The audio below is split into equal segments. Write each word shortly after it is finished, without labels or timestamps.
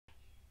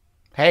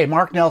Hey,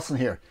 Mark Nelson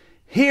here.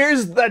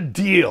 Here's the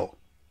deal.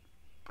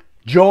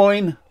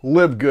 Join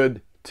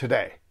LIveGood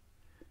today.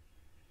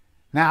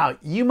 Now,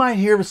 you might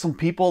hear some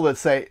people that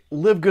say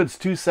LIveGood's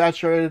too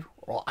saturated.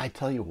 Well, I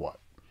tell you what.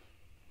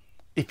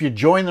 If you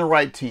join the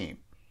right team,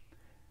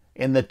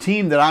 and the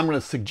team that I'm going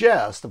to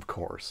suggest, of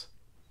course,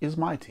 is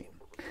my team.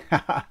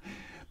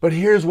 But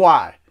here's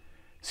why.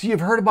 So you've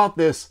heard about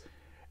this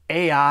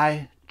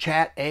AI,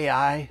 chat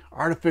AI,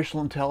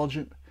 artificial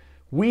intelligence.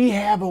 We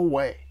have a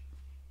way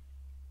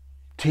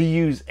to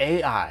use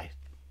AI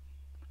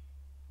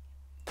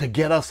to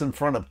get us in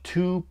front of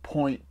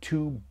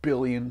 2.2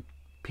 billion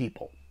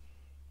people.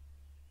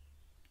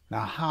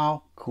 Now,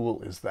 how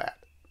cool is that?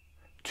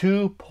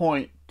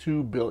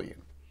 2.2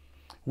 billion.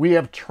 We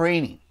have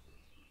training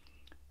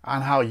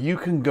on how you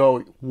can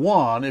go,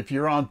 one, if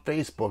you're on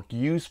Facebook,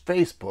 use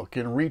Facebook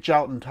and reach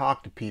out and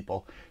talk to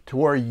people to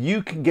where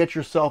you can get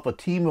yourself a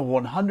team of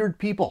 100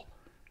 people.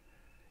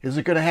 Is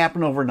it going to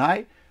happen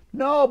overnight?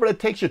 No, but it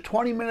takes you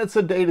 20 minutes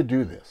a day to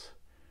do this.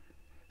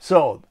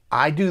 So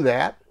I do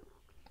that.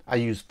 I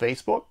use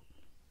Facebook.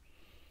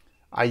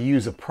 I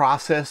use a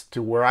process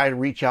to where I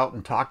reach out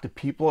and talk to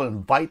people and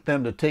invite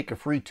them to take a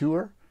free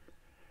tour.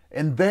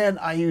 And then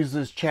I use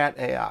this chat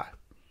AI.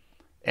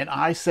 And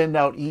I send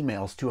out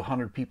emails to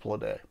 100 people a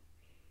day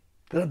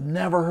that have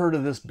never heard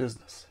of this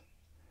business.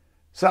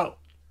 So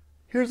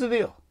here's the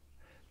deal.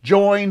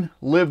 Join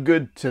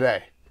LIveGood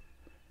today.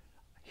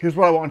 Here's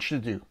what I want you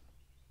to do.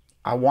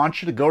 I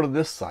want you to go to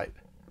this site.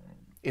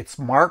 It's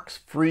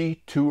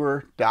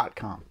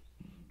marksfreetour.com.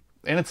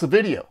 And it's a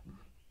video.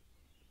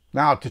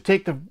 Now, to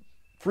take the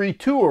free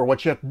tour,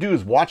 what you have to do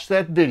is watch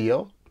that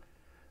video.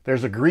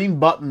 There's a green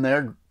button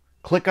there.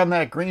 Click on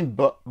that green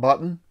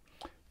button.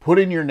 Put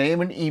in your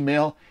name and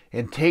email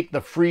and take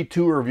the free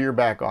tour of your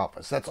back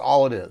office. That's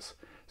all it is.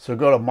 So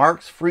go to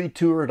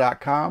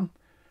marksfreetour.com.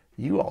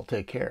 You all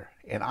take care,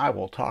 and I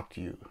will talk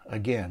to you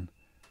again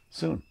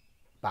soon.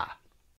 Bye.